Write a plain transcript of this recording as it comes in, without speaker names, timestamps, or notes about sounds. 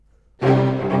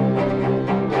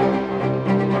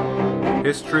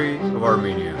History of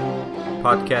Armenia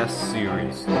Podcast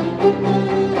Series.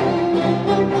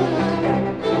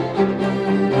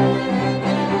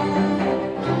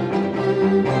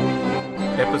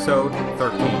 Episode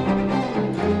 13.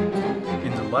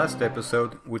 In the last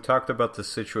episode, we talked about the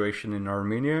situation in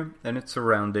Armenia and its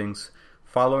surroundings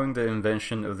following the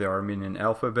invention of the Armenian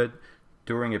alphabet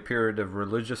during a period of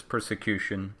religious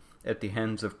persecution at the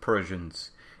hands of Persians,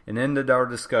 and ended our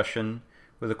discussion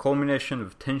with a culmination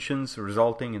of tensions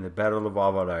resulting in the Battle of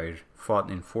Avarayr,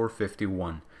 fought in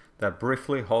 451, that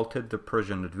briefly halted the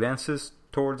Persian advances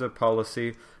towards a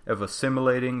policy of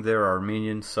assimilating their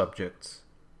Armenian subjects.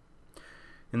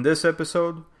 In this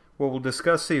episode, we will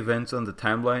discuss the events on the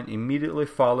timeline immediately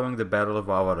following the Battle of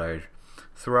Avarayr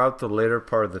throughout the later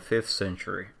part of the 5th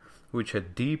century, which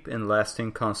had deep and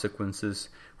lasting consequences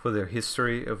for the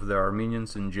history of the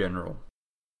Armenians in general.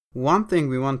 One thing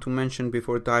we want to mention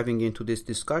before diving into this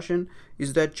discussion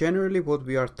is that generally what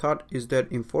we are taught is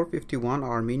that in 451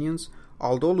 Armenians,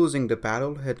 although losing the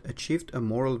battle, had achieved a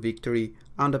moral victory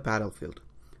on the battlefield.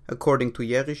 According to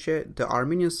Yerishe, the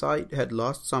Armenian side had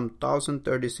lost some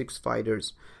 1,036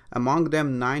 fighters, among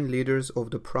them 9 leaders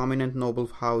of the prominent noble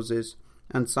houses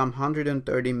and some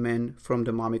 130 men from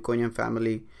the Mamikonian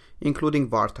family, including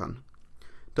Vartan.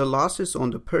 The losses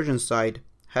on the Persian side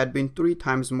had been 3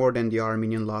 times more than the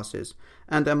Armenian losses,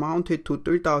 and amounted to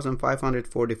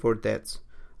 3,544 deaths,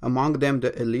 among them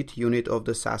the elite unit of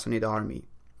the Sassanid army.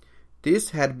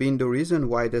 This had been the reason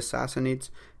why the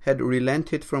Sassanids had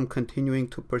relented from continuing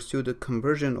to pursue the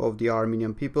conversion of the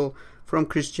Armenian people from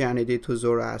Christianity to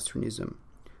Zoroastrianism.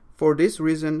 For this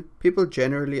reason, people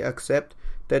generally accept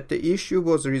that the issue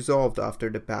was resolved after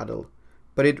the battle,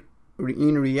 but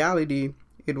in reality,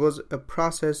 it was a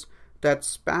process that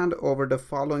spanned over the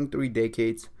following 3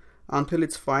 decades until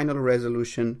its final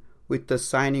resolution with the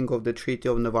signing of the Treaty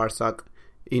of Nvarsak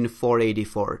in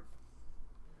 484.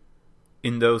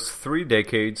 In those 3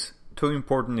 decades, 2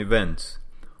 important events,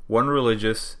 one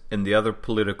religious and the other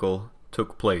political,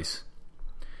 took place.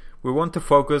 We want to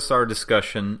focus our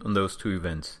discussion on those 2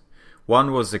 events.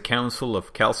 One was the Council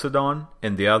of Chalcedon,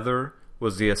 and the other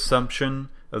was the assumption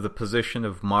of the position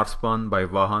of Marspan by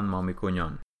Vahan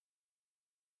Mamikonian.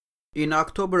 In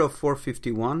October of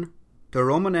 451, the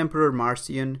Roman Emperor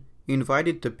Marcian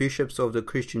invited the bishops of the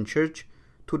Christian Church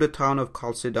to the town of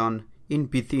Chalcedon in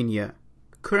Bithynia,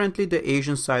 currently the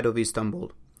Asian side of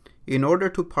Istanbul, in order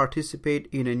to participate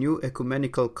in a new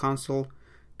ecumenical council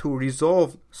to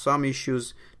resolve some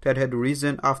issues that had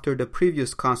risen after the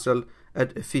previous council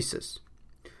at Ephesus.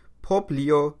 Pope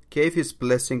Leo gave his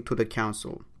blessing to the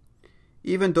council.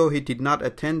 Even though he did not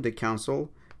attend the council,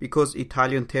 because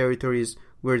Italian territories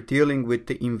were dealing with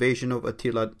the invasion of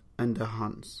Attila and the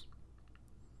Huns.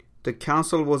 The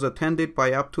council was attended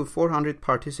by up to 400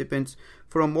 participants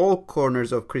from all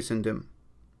corners of Christendom.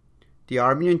 The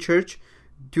Armenian Church,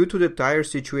 due to the dire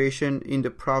situation in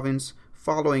the province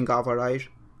following Avarayr,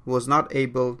 was not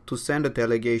able to send a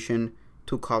delegation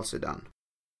to Chalcedon.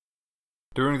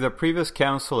 During the previous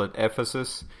council at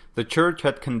Ephesus, the Church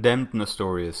had condemned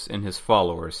Nestorius and his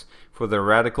followers for their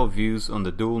radical views on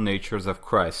the dual natures of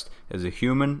Christ as a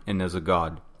human and as a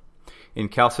God. In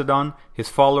Chalcedon, his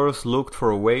followers looked for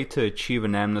a way to achieve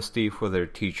an amnesty for their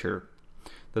teacher.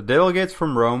 The delegates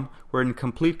from Rome were in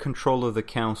complete control of the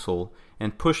council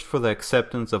and pushed for the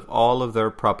acceptance of all of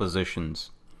their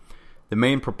propositions. The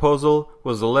main proposal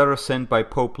was a letter sent by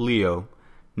Pope Leo,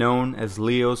 known as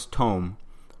Leo's Tome,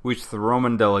 which the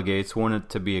Roman delegates wanted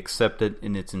to be accepted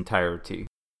in its entirety.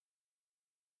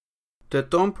 The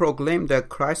tome proclaimed that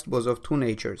Christ was of 2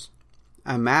 natures,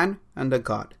 a man and a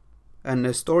God, and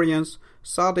Nestorians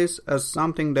saw this as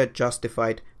something that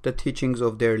justified the teachings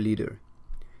of their leader.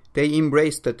 They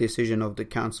embraced the decision of the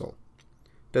council.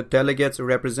 The delegates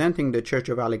representing the Church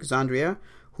of Alexandria,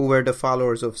 who were the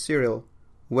followers of Cyril,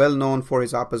 well known for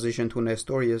his opposition to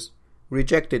Nestorius,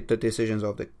 rejected the decisions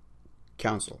of the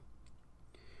council.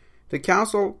 The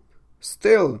council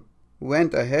still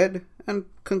went ahead and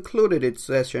concluded its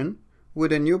session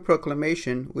with a new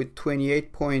proclamation with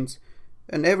 28 points,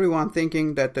 and everyone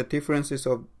thinking that the differences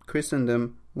of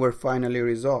Christendom were finally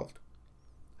resolved.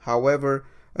 However,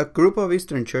 a group of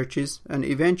Eastern churches, and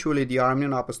eventually the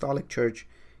Armenian Apostolic Church,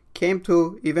 came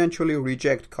to eventually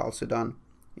reject Chalcedon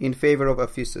in favor of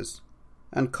Ephesus,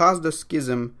 and caused a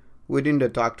schism within the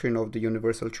doctrine of the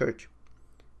Universal Church.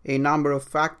 A number of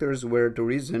factors were the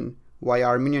reason why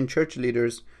Armenian church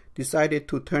leaders decided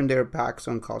to turn their backs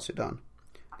on Chalcedon.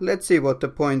 Let's see what the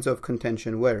points of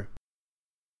contention were.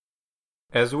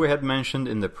 As we had mentioned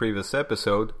in the previous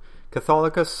episode,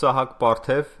 Catholicus Sahak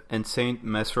Partev and Saint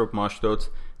Mesrop Mashtots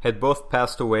had both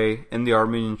passed away, and the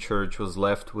Armenian Church was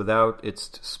left without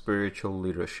its spiritual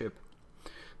leadership.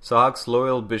 Sahak's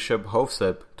loyal bishop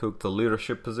Hovsep took the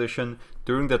leadership position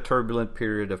during the turbulent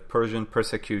period of Persian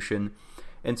persecution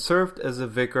and served as a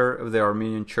vicar of the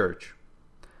Armenian Church.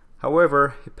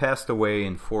 However, he passed away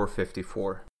in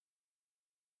 454.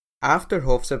 After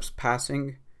Hovsep's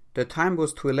passing, the time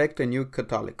was to elect a new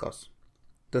Catholicos.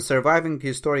 The surviving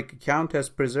historic account has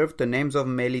preserved the names of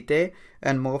Melite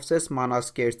and Movses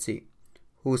Manaskertsi,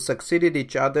 who succeeded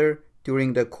each other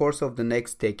during the course of the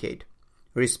next decade,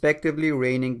 respectively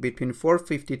reigning between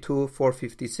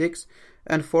 452-456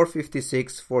 and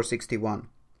 456-461.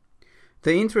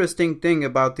 The interesting thing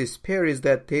about this pair is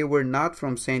that they were not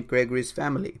from St. Gregory's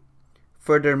family.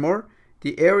 Furthermore,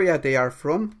 the area they are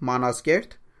from,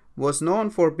 Manaskert, was known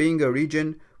for being a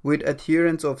region with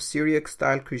adherents of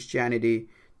Syriac-style Christianity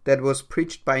that was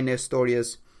preached by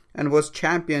Nestorius and was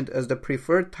championed as the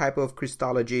preferred type of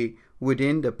Christology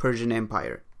within the Persian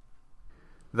Empire.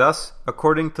 Thus,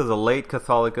 according to the late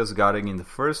Catholicos Göttingen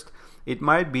I, it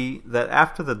might be that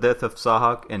after the death of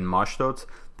Sahak and Mashdot,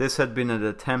 this had been an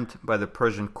attempt by the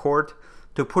Persian court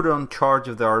to put on charge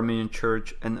of the Armenian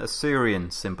Church an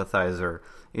Assyrian sympathizer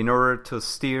in order to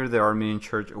steer the Armenian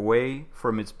Church away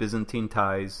from its Byzantine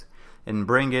ties and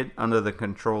bring it under the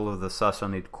control of the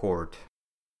Sassanid court.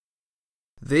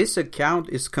 This account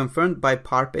is confirmed by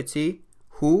Parpeti,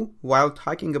 who, while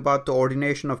talking about the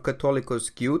ordination of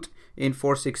Catholicos Gyut in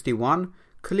 461,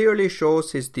 clearly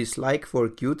shows his dislike for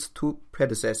Gyut's two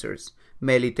predecessors,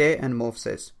 Melite and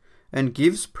Movses, and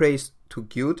gives praise to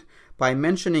Gyut by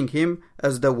mentioning him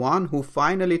as the one who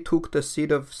finally took the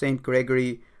seat of St.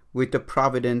 Gregory with the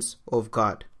providence of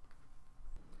God.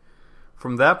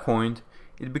 From that point,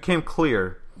 it became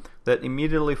clear that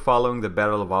immediately following the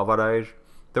Battle of Avaraj,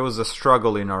 there was a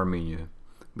struggle in Armenia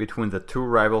between the two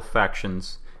rival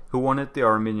factions who wanted the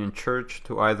Armenian Church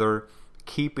to either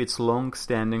keep its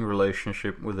long-standing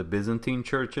relationship with the Byzantine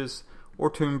churches or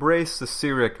to embrace the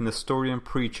Syriac Nestorian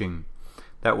preaching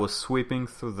that was sweeping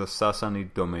through the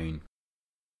Sassanid domain.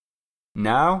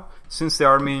 Now, since the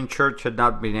Armenian Church had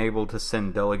not been able to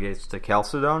send delegates to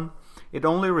Chalcedon, it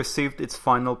only received its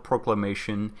final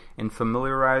proclamation and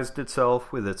familiarized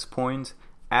itself with its points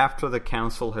after the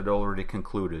council had already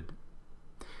concluded.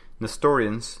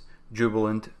 Nestorians,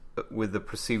 jubilant with the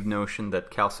perceived notion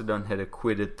that Chalcedon had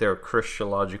acquitted their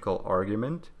Christological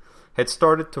argument, had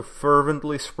started to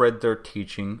fervently spread their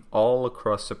teaching all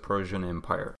across the Persian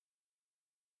Empire.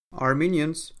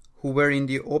 Armenians, who were in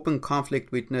the open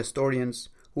conflict with Nestorians,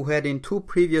 who had in two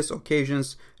previous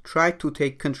occasions tried to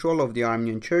take control of the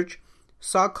Armenian Church,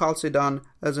 saw Chalcedon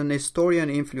as a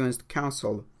Nestorian-influenced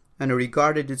council and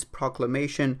regarded its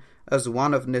proclamation as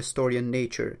one of Nestorian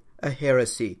nature, a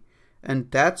heresy,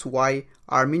 and that's why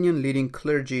Armenian leading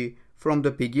clergy from the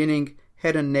beginning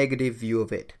had a negative view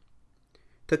of it.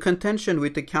 The contention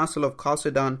with the Council of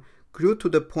Chalcedon grew to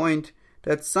the point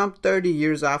that some 30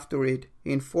 years after it,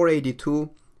 in 482,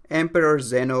 Emperor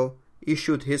Zeno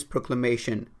issued his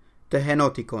proclamation, the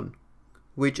Henoticon,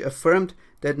 which affirmed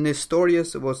that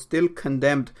Nestorius was still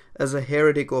condemned as a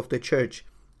heretic of the Church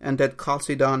and that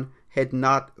Chalcedon had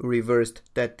not reversed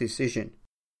that decision.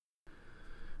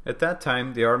 At that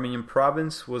time, the Armenian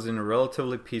province was in a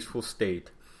relatively peaceful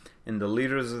state, and the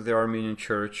leaders of the Armenian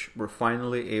Church were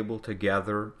finally able to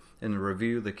gather and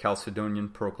review the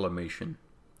Chalcedonian proclamation.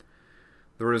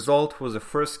 The result was a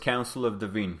first Council of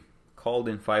Divine, called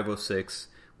in 506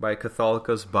 by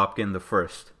Catholicos Bapkin I.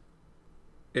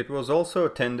 It was also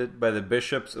attended by the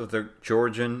bishops of the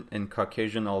Georgian and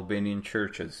Caucasian Albanian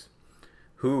churches,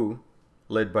 who,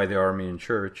 led by the Armenian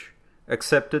Church,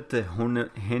 accepted the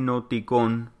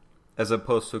Henoticon as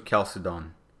opposed to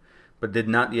Chalcedon, but did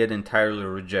not yet entirely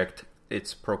reject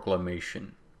its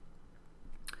proclamation.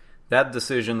 That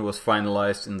decision was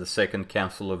finalized in the Second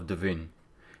Council of Divine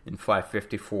in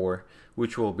 554,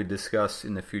 which will be discussed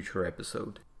in a future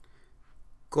episode.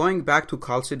 Going back to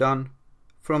Chalcedon,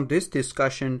 from this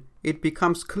discussion, it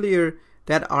becomes clear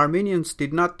that Armenians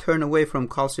did not turn away from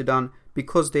Chalcedon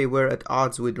because they were at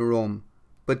odds with Rome,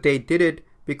 but they did it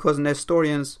because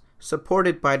Nestorians,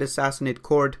 supported by the Sassanid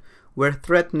court, were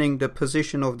threatening the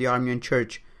position of the Armenian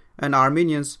Church, and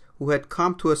Armenians who had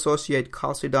come to associate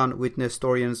Chalcedon with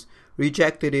Nestorians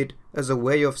rejected it as a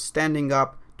way of standing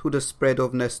up to the spread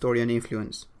of Nestorian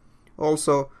influence.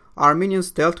 Also,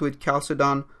 Armenians dealt with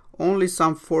Chalcedon only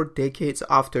some 4 decades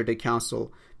after the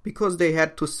council, because they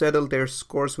had to settle their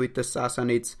scores with the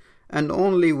Sassanids, and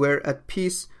only were at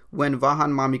peace when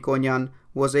Vahan Mamikonian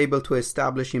was able to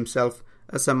establish himself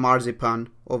as a marzipan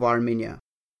of Armenia.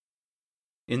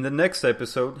 In the next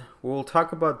episode, we will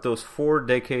talk about those 4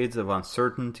 decades of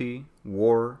uncertainty,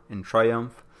 war, and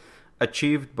triumph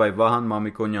achieved by Vahan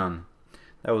Mamikonian.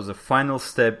 That was the final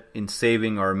step in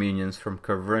saving Armenians from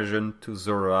conversion to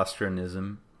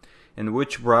Zoroastrianism, and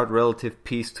which brought relative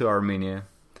peace to Armenia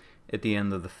at the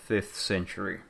end of the 5th century.